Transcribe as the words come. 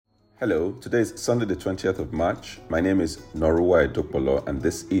Hello, today is Sunday the 20th of March. My name is Noruwa Edokpolo and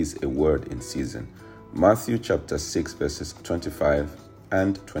this is a word in season. Matthew chapter 6 verses 25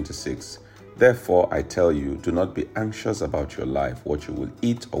 and 26. Therefore I tell you, do not be anxious about your life, what you will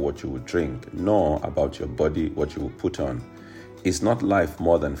eat or what you will drink, nor about your body, what you will put on. Is not life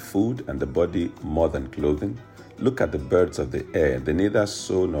more than food and the body more than clothing? Look at the birds of the air. They neither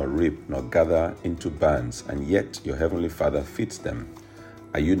sow nor reap nor gather into barns, and yet your heavenly Father feeds them.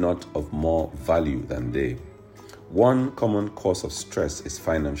 Are you not of more value than they? One common cause of stress is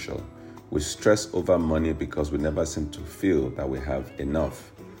financial. We stress over money because we never seem to feel that we have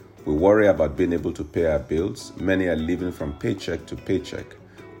enough. We worry about being able to pay our bills. Many are living from paycheck to paycheck.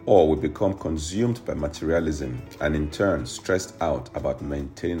 Or we become consumed by materialism and in turn stressed out about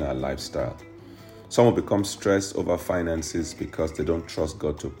maintaining our lifestyle. Some will become stressed over finances because they don't trust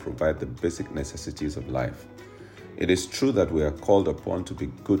God to provide the basic necessities of life. It is true that we are called upon to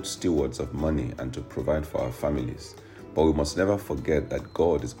be good stewards of money and to provide for our families, but we must never forget that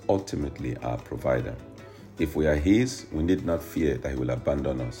God is ultimately our provider. If we are His, we need not fear that He will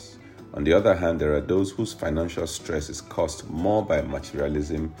abandon us. On the other hand, there are those whose financial stress is caused more by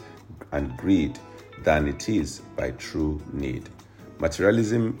materialism and greed than it is by true need.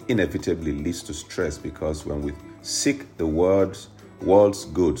 Materialism inevitably leads to stress because when we seek the world's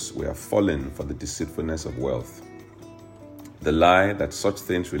goods, we are falling for the deceitfulness of wealth. The lie that such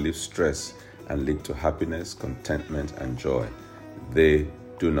things relieve stress and lead to happiness, contentment, and joy. They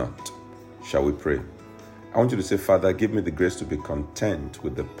do not. Shall we pray? I want you to say, Father, give me the grace to be content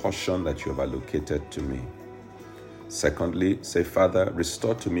with the portion that you have allocated to me. Secondly, say, Father,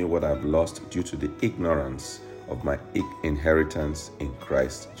 restore to me what I have lost due to the ignorance of my inheritance in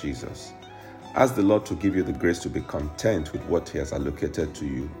Christ Jesus. Ask the Lord to give you the grace to be content with what He has allocated to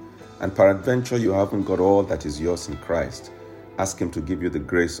you. And peradventure you haven't got all that is yours in Christ. Ask Him to give you the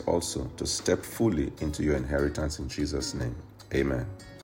grace also to step fully into your inheritance in Jesus' name. Amen.